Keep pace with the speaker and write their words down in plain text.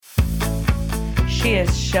She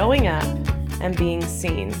is showing up and being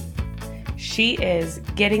seen. She is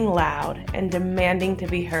getting loud and demanding to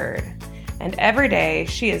be heard. And every day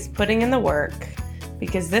she is putting in the work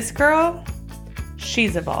because this girl,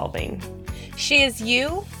 she's evolving. She is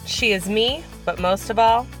you, she is me, but most of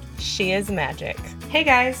all, she is magic. Hey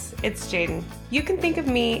guys, it's Jaden. You can think of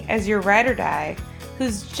me as your ride or die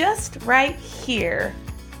who's just right here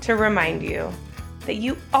to remind you that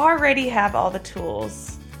you already have all the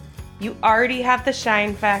tools. You already have the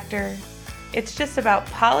shine factor. It's just about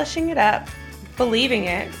polishing it up, believing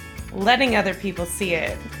it, letting other people see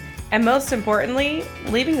it, and most importantly,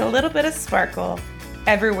 leaving a little bit of sparkle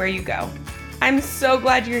everywhere you go. I'm so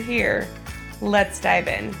glad you're here. Let's dive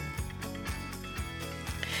in.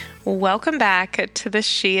 Welcome back to the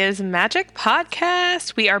She is Magic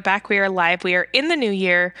podcast. We are back. We are live. We are in the new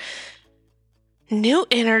year. New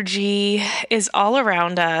energy is all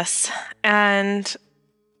around us. And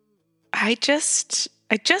I just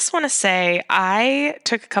want to say I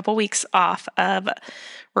took a couple weeks off of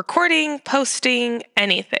recording, posting,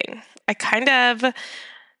 anything. I kind of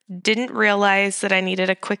didn't realize that I needed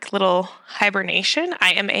a quick little hibernation.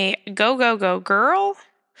 I am a go, go, go girl.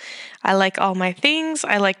 I like all my things.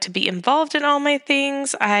 I like to be involved in all my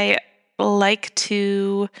things. I like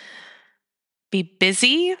to be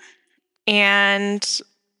busy. And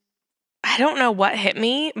I don't know what hit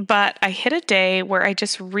me, but I hit a day where I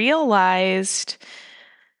just realized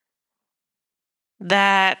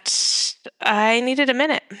that I needed a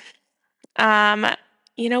minute.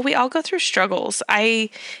 We all go through struggles.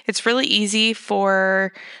 It's really easy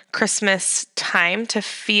for Christmas time to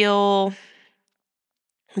feel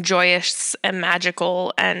joyous and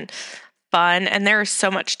magical and fun. And there is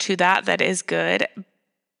so much to that is good.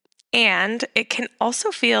 And it can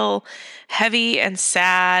also feel heavy and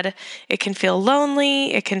sad. It can feel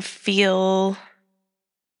lonely. It can feel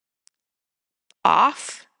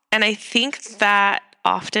off. And I think that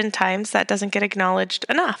oftentimes that doesn't get acknowledged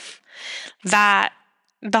enough. That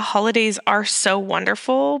the holidays are so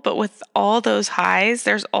wonderful, but with all those highs,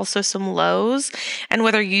 there's also some lows. And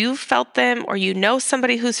whether you've felt them or you know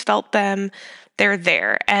somebody who's felt them, they're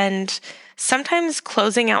there. And sometimes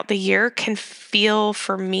closing out the year can feel,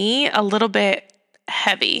 for me, a little bit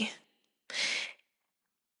heavy.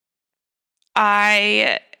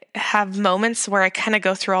 I have moments where I kind of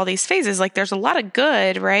go through all these phases. Like there's a lot of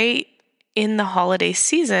good, right, in the holiday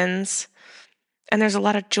seasons, and there's a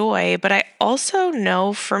lot of joy. But I also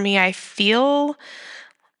know for me, I feel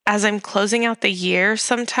as I'm closing out the year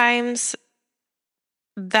sometimes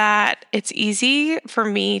that it's easy for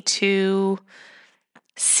me to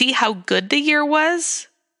see how good the year was.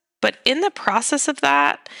 But in the process of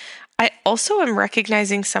that, I also am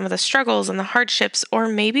recognizing some of the struggles and the hardships, or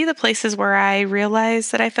maybe the places where I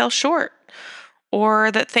realized that I fell short,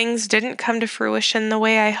 or that things didn't come to fruition the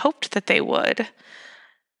way I hoped that they would.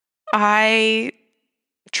 I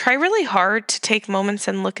try really hard to take moments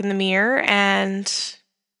and look in the mirror and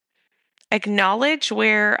acknowledge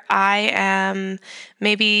where I am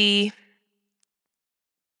maybe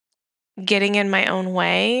getting in my own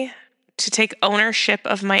way, to take ownership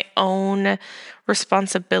of my own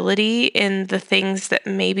responsibility in the things that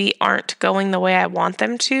maybe aren't going the way I want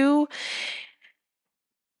them to.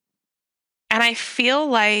 And I feel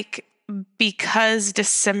like because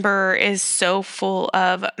December is so full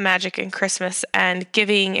of magic and Christmas and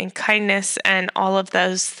giving and kindness and all of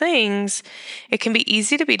those things, it can be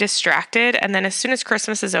easy to be distracted. And then as soon as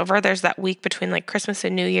Christmas is over, there's that week between like Christmas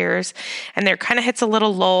and New Year's, and there kind of hits a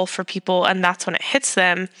little lull for people, and that's when it hits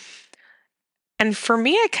them. And for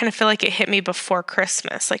me, I kind of feel like it hit me before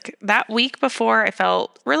Christmas. Like that week before, I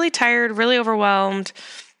felt really tired, really overwhelmed.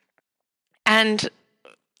 And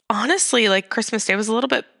honestly, like Christmas Day was a little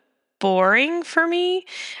bit boring for me.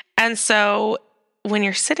 And so when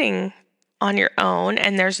you're sitting on your own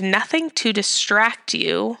and there's nothing to distract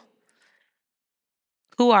you,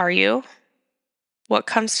 who are you? What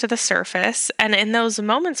comes to the surface? And in those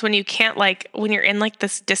moments when you can't, when you're in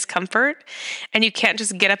this discomfort and you can't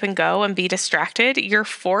just get up and go and be distracted, you're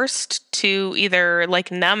forced to either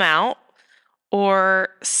numb out or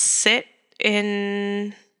sit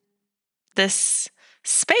in this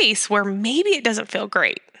space where maybe it doesn't feel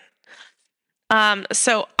great.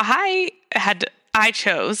 So I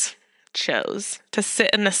chose to sit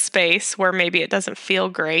in the space where maybe it doesn't feel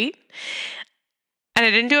great. And I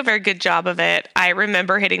didn't do a very good job of it. I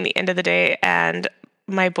remember hitting the end of the day and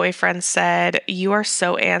my boyfriend said, "You are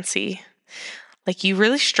so antsy. You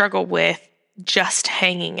really struggle with just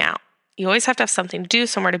hanging out. You always have to have something to do,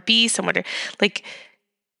 somewhere to be, somewhere to,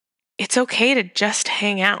 it's okay to just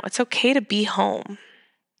hang out. It's okay to be home."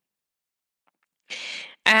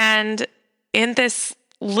 And in this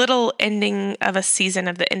little ending of a season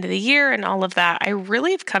of the end of the year and all of that, I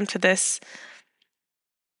really have come to this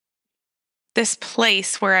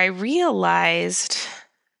place where I realized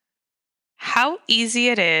how easy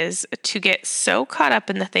it is to get so caught up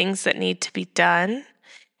in the things that need to be done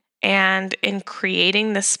and in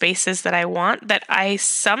creating the spaces that I want that I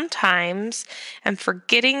sometimes am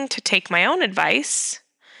forgetting to take my own advice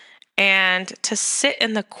and to sit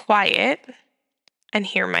in the quiet and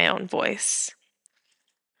hear my own voice.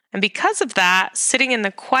 And because of that, sitting in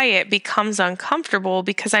the quiet becomes uncomfortable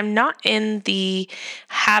because I'm not in the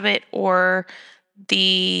habit or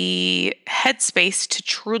the headspace to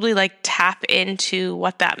truly like tap into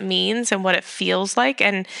what that means and what it feels like.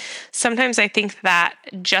 And sometimes I think that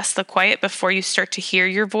just the quiet before you start to hear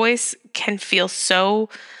your voice can feel so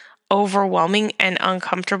overwhelming and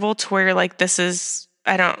uncomfortable to where you're like, this is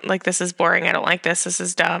boring. I don't like this. This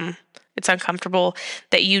is dumb. It's uncomfortable,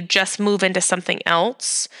 that you just move into something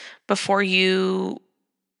else before you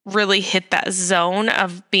really hit that zone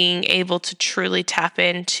of being able to truly tap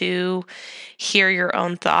into hear your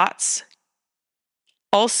own thoughts.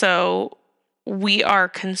 Also, we are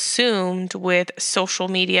consumed with social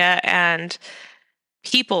media and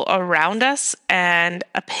people around us and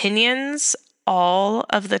opinions all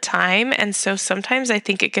of the time. And so sometimes I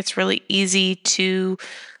think it gets really easy to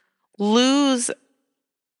lose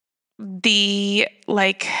the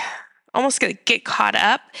almost get caught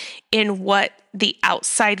up in what the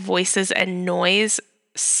outside voices and noise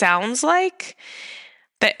sounds like,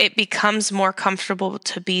 that it becomes more comfortable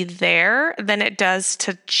to be there than it does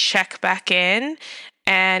to check back in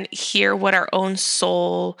and hear what our own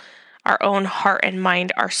soul, our own heart and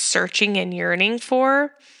mind are searching and yearning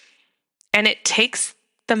for. And it takes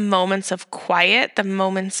the moments of quiet, the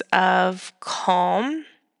moments of calm,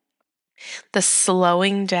 the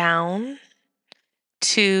slowing down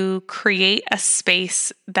to create a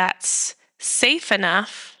space that's safe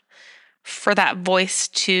enough for that voice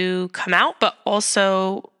to come out, but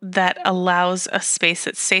also that allows a space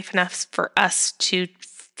that's safe enough for us to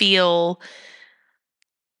feel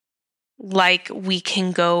like we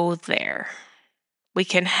can go there. We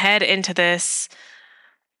can head into this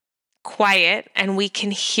quiet and we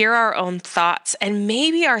can hear our own thoughts, and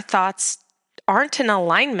maybe our thoughts aren't in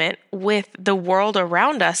alignment with the world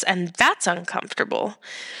around us, and that's uncomfortable.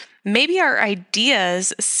 Maybe our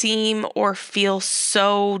ideas seem or feel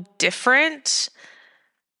so different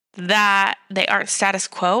that they aren't status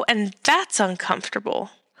quo, and that's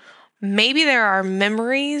uncomfortable. Maybe there are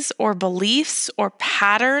memories or beliefs or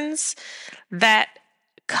patterns that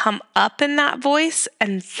come up in that voice,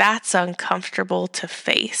 and that's uncomfortable to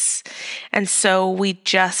face. And so we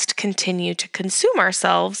just continue to consume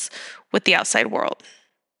ourselves with the outside world.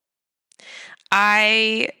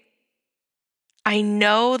 I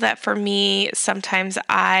know that for me, sometimes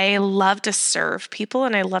I love to serve people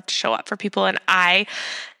and I love to show up for people, and I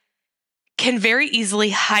can very easily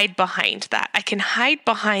hide behind that. I can hide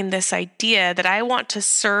behind this idea that I want to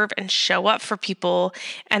serve and show up for people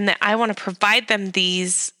and that I want to provide them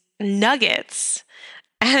these nuggets.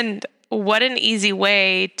 And what an easy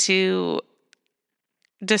way to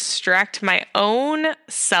distract my own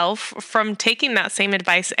self from taking that same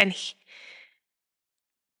advice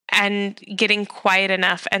and getting quiet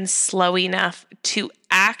enough and slow enough to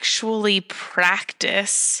actually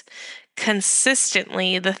practice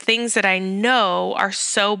consistently the things that I know are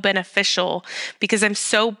so beneficial, because I'm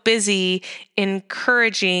so busy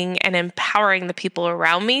encouraging and empowering the people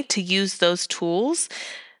around me to use those tools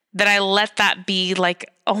that I let that be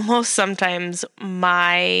like almost sometimes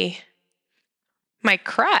my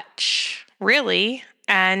crutch, really.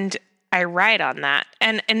 And I ride on that.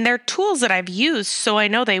 And they're tools that I've used, so I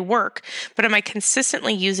know they work. But am I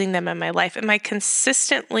consistently using them in my life? Am I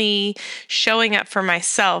consistently showing up for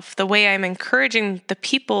myself the way I'm encouraging the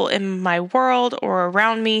people in my world or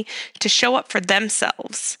around me to show up for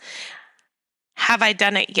themselves? Have I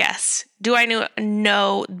done it? Yes. Do I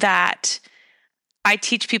know that I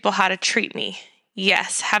teach people how to treat me?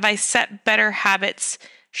 Yes. Have I set better habits?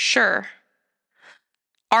 Sure.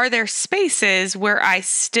 Are there spaces where I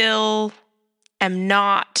still am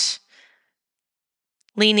not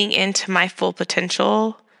leaning into my full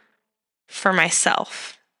potential for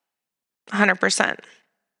myself? 100%.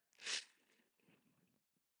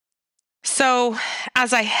 So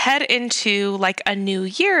as I head into like a new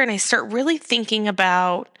year and I start really thinking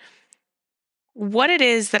about what it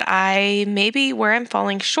is that where I'm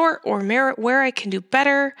falling short or where I can do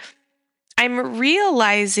better, I'm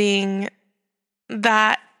realizing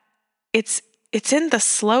that it's in the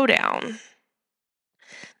slowdown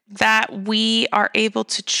that we are able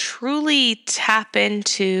to truly tap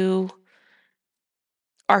into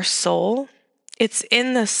our soul. It's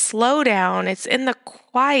in the slowdown, it's in the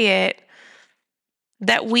quiet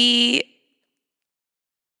that we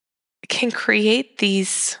can create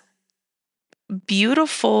these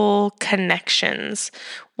beautiful connections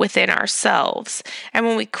within ourselves. And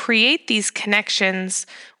when we create these connections,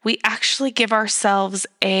 we actually give ourselves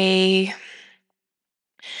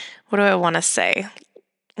what do I want to say?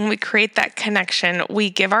 When we create that connection, we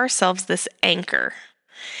give ourselves this anchor,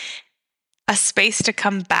 a space to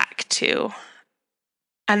come back to.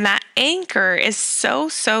 And that anchor is so,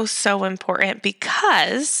 so, so important,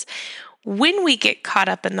 because when we get caught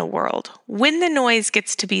up in the world, when the noise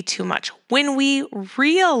gets to be too much, when we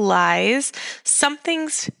realize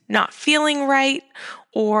something's not feeling right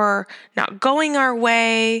or not going our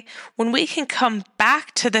way, when we can come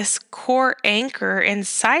back to this core anchor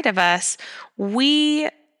inside of us, we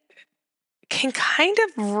can kind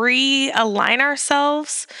of realign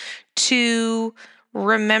ourselves to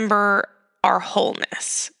remember our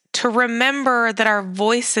wholeness, to remember that our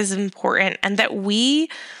voice is important and that we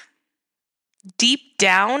deep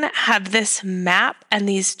down have this map and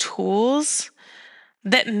these tools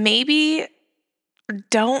that maybe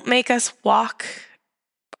don't make us walk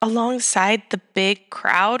alongside the big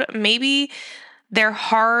crowd. Maybe they're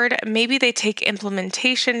hard. Maybe they take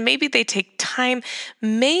implementation. Maybe they take time.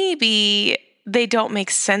 Maybe they don't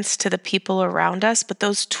make sense to the people around us. But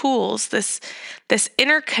those tools, this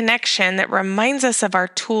interconnection that reminds us of our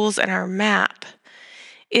tools and our map,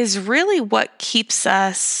 is really what keeps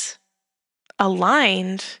us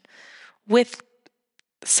aligned with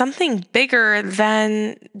something bigger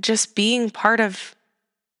than just being part of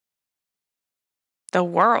the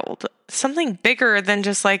world, something bigger than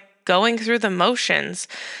just like going through the motions,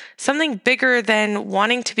 something bigger than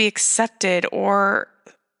wanting to be accepted or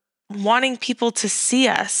wanting people to see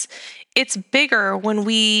us. It's bigger when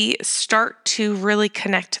we start to really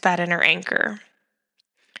connect to that inner anchor.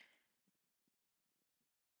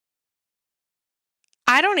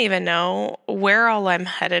 I don't even know where all I'm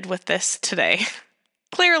headed with this today.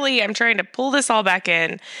 Clearly, I'm trying to pull this all back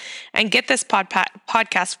in and get this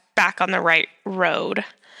podcast back on the right road.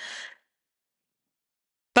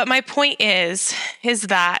 But my point is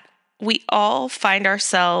that we all find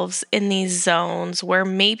ourselves in these zones where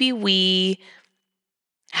maybe we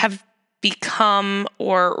have become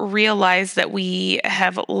or realized that we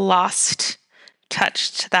have lost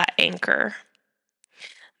touch to that anchor,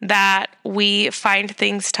 that we find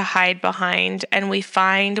things to hide behind and we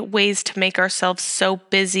find ways to make ourselves so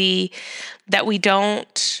busy that we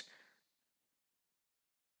don't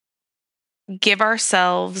give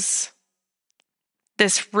ourselves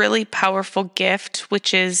this really powerful gift,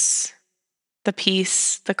 which is the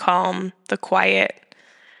peace, the calm, the quiet,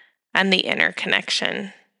 and the inner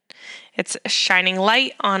connection. It's shining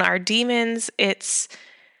light on our demons. It's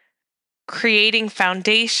creating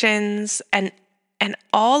foundations, and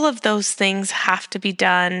all of those things have to be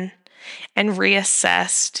done and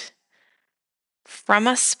reassessed from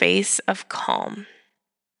a space of calm,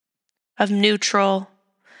 of neutral,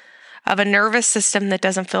 of a nervous system that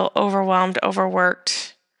doesn't feel overwhelmed,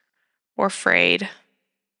 overworked, or frayed.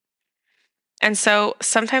 And so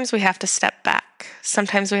sometimes we have to step back.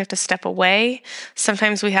 Sometimes we have to step away.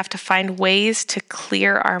 Sometimes we have to find ways to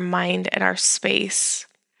clear our mind and our space.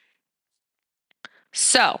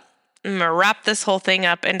 So I'm going to wrap this whole thing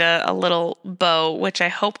up into a little bow, which I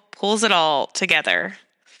hope pulls it all together.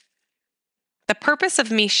 The purpose of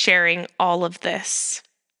me sharing all of this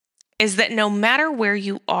is that no matter where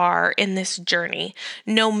you are in this journey,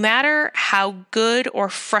 no matter how good or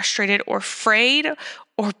frustrated or frayed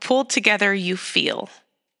or pulled together you feel,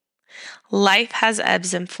 life has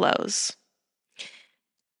ebbs and flows,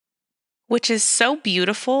 which is so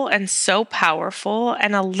beautiful and so powerful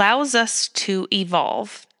and allows us to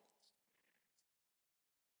evolve.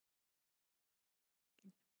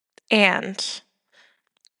 And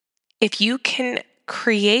if you can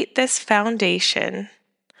create this foundation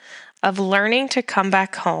of learning to come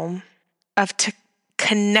back home, of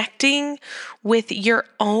connecting with your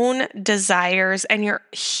own desires and you're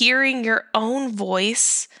hearing your own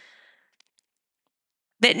voice,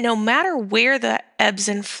 that no matter where the ebbs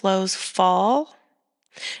and flows fall,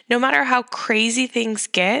 no matter how crazy things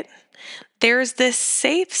get, there's this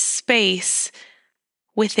safe space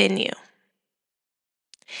within you.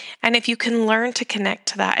 And if you can learn to connect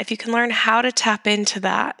to that, if you can learn how to tap into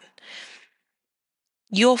that,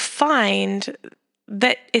 you'll find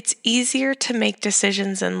that it's easier to make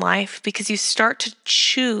decisions in life because you start to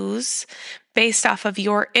choose based off of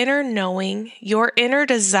your inner knowing, your inner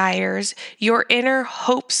desires, your inner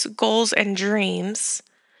hopes, goals, and dreams,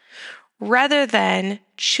 rather than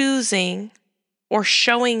choosing or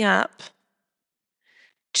showing up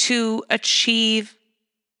to achieve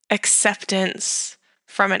acceptance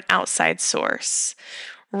from an outside source,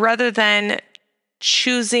 rather than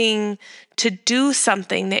choosing to do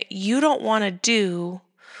something that you don't want to do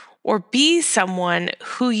or be someone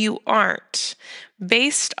who you aren't,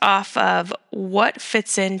 based off of what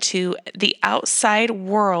fits into the outside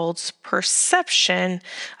world's perception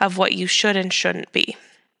of what you should and shouldn't be.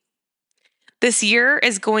 This year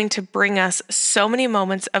is going to bring us so many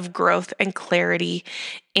moments of growth and clarity,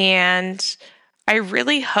 and I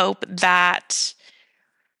really hope that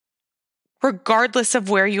regardless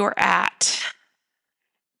of where you're at,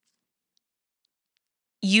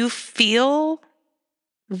 you feel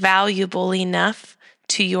valuable enough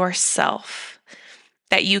to yourself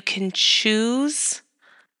that you can choose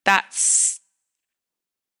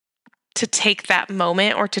to take that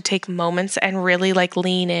moment, or to take moments and really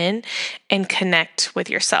lean in and connect with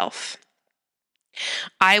yourself.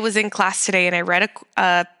 I was in class today and I read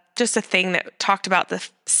just a thing that talked about the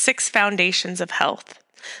 6 foundations of health: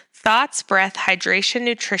 thoughts, breath, hydration,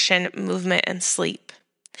 nutrition, movement, and sleep.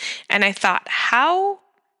 And I thought, how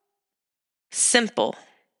simple.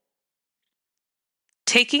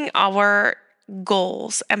 Taking our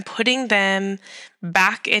goals and putting them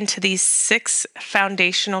back into these 6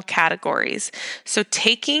 foundational categories. So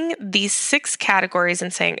taking these 6 categories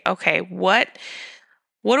and saying, okay, what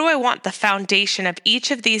do I want the foundation of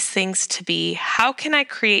each of these things to be? How can I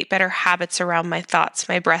create better habits around my thoughts,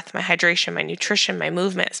 my breath, my hydration, my nutrition, my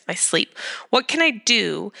movements, my sleep? What can I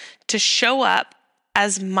do to show up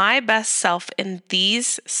as my best self in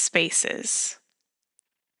these spaces?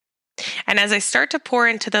 And as I start to pour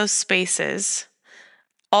into those spaces,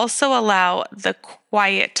 also allow the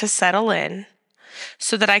quiet to settle in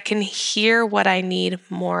so that I can hear what I need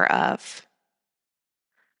more of,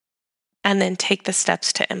 and then take the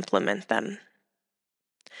steps to implement them.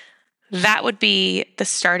 That would be the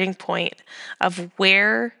starting point of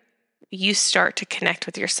where you start to connect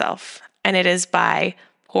with yourself. And it is by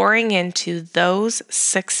pouring into those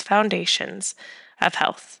 6 foundations of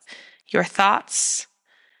health: your thoughts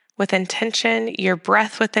with intention, your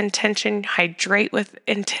breath with intention, hydrate with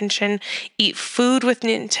intention, eat food with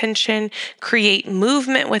intention, create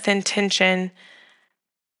movement with intention,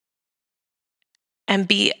 and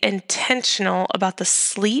be intentional about the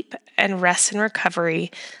sleep and rest and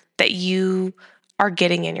recovery that you are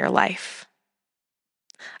getting in your life.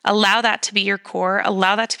 Allow that to be your core.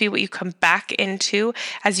 Allow that to be what you come back into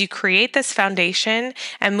as you create this foundation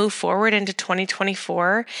and move forward into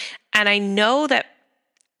 2024. And I know that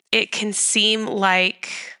it can seem like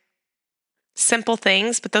simple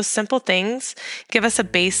things, but those simple things give us a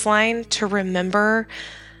baseline to remember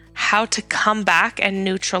how to come back and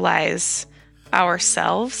neutralize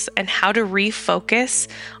ourselves and how to refocus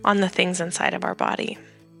on the things inside of our body.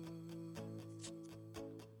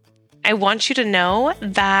 I want you to know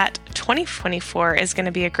that 2024 is going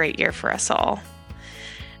to be a great year for us all.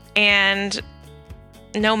 And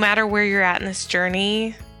no matter where you're at in this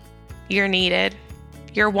journey, you're needed,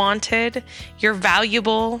 you're wanted, you're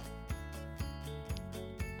valuable.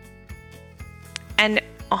 And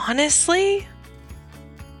honestly,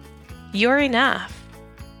 you're enough.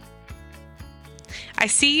 I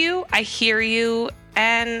see you, I hear you,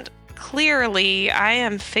 and clearly I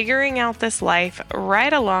am figuring out this life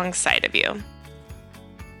right alongside of you.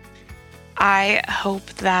 I hope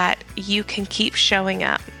that you can keep showing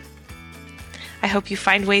up. I hope you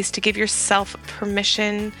find ways to give yourself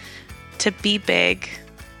permission to be big.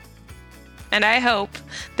 And I hope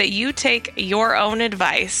that you take your own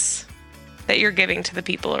advice that you're giving to the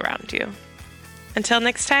people around you. Until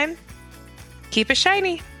next time, keep it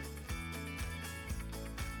shiny.